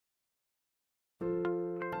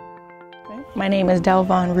My name is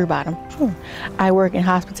Delvon Rubottom. I work in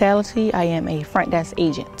hospitality. I am a front desk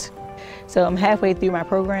agent. So I'm halfway through my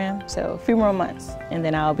program, so a few more months, and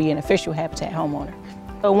then I'll be an official Habitat homeowner.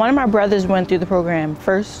 So one of my brothers went through the program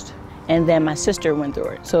first, and then my sister went through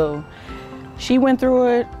it. So she went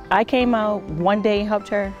through it. I came out one day and helped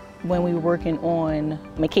her when we were working on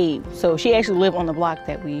McCabe. So she actually lived on the block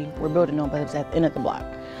that we were building on, but it was at the end of the block.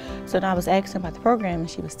 So then I was asking about the program, and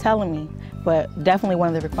she was telling me, but definitely one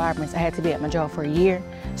of the requirements, I had to be at my job for a year.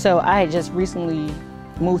 So I had just recently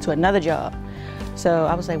moved to another job. So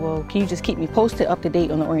I was like, well, can you just keep me posted, up to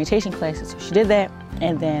date on the orientation classes? So she did that,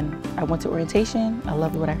 and then I went to orientation. I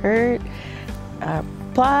loved what I heard. I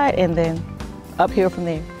applied, and then uphill from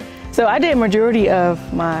there. So I did majority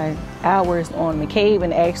of my hours on McCabe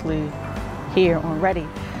and actually here on Ready.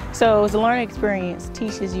 So it's a learning experience,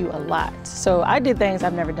 teaches you a lot. So I did things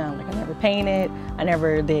I've never done. Like I never painted, I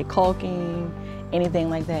never did caulking, anything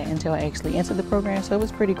like that until I actually entered the program. So it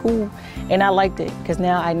was pretty cool. And I liked it because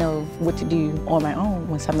now I know what to do on my own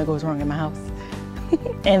when something goes wrong in my house.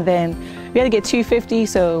 And then we had to get 250,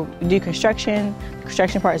 so we do construction. The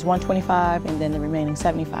construction part is 125, and then the remaining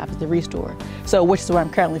 75 is the restore. So which is what I'm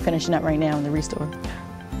currently finishing up right now in the restore.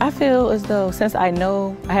 I feel as though since I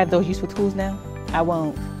know I have those useful tools now, I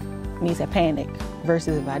won't need to panic,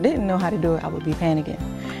 versus if I didn't know how to do it, I would be panicking.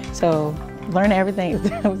 So learning everything,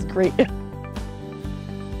 that was great.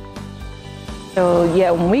 So yeah,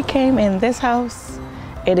 when we came in this house,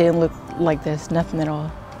 it didn't look like this, nothing at all.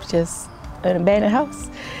 It was just an abandoned house.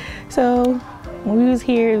 So when we was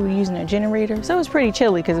here, we were using a generator. So it was pretty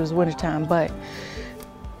chilly because it was wintertime, but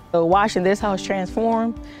so watching this house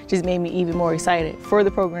transform just made me even more excited for the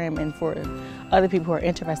program and for other people who are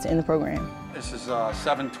interested in the program. This is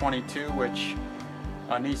 722, which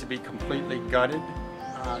needs to be completely gutted.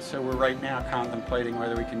 So we're right now contemplating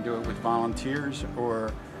whether we can do it with volunteers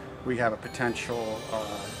or we have a potential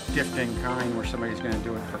gifting kind where somebody's going to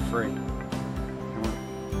do it for free.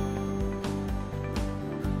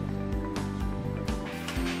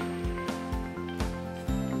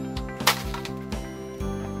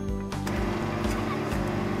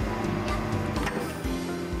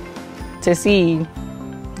 To see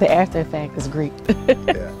the after effect is great.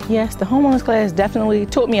 Yeah. Yes, the homeowners class definitely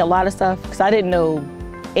taught me a lot of stuff because I didn't know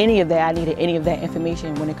any of that. I needed any of that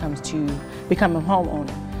information when it comes to becoming a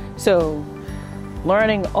homeowner. So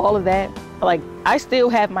learning all of that, like I still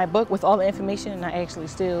have my book with all the information and I actually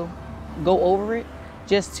still go over it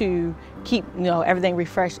just to keep everything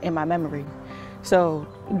refreshed in my memory. So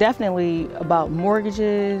definitely about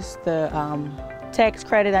mortgages, the tax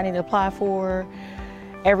credit I need to apply for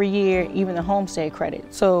every year, even the homestead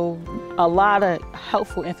credit. So a lot of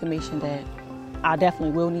helpful information that I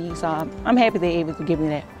definitely will need. So I'm happy they're able to give me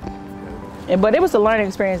that. But it was a learning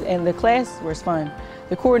experience and the class was fun.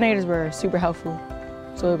 The coordinators were super helpful,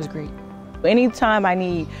 so it was great. Anytime I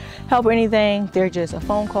need help or anything, they're just a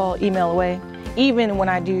phone call, email away. Even when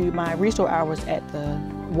I do my restore hours at the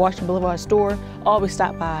Washington Boulevard store, I always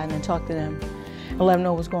stop by and then talk to them and let them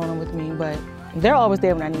know what's going on with me, but they're always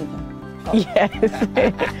there when I need them. Oh.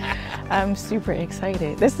 Yes, I'm super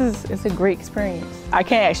excited. It's a great experience. I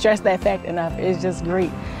can't stress that fact enough. It's just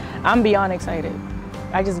great. I'm beyond excited.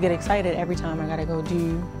 I just get excited every time I gotta go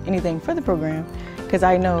do anything for the program because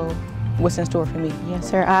I know what's in store for me. Yes,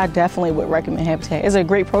 sir, I definitely would recommend Habitat. It's a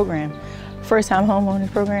great program. First-time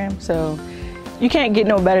homeowners program, so you can't get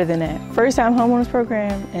no better than that. First-time homeowners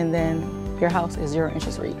program, and then your house is 0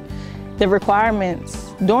 interest rate. The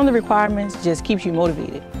requirements, doing the requirements just keeps you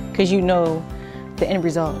motivated because you know the end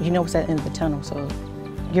result. You know what's at the end of the tunnel. So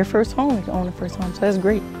your first home, you own the first home, so that's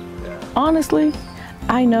great. Yeah. Honestly,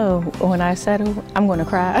 I know when I settle, I'm gonna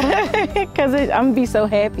cry because I'm gonna be so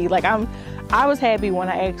happy. Like I was happy when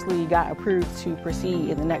I actually got approved to proceed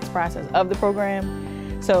in the next process of the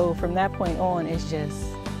program. So from that point on, it's just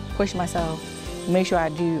push myself, make sure I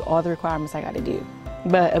do all the requirements I got to do.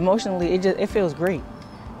 But emotionally, it feels great,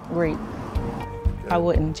 great. I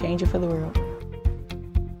wouldn't change it for the world.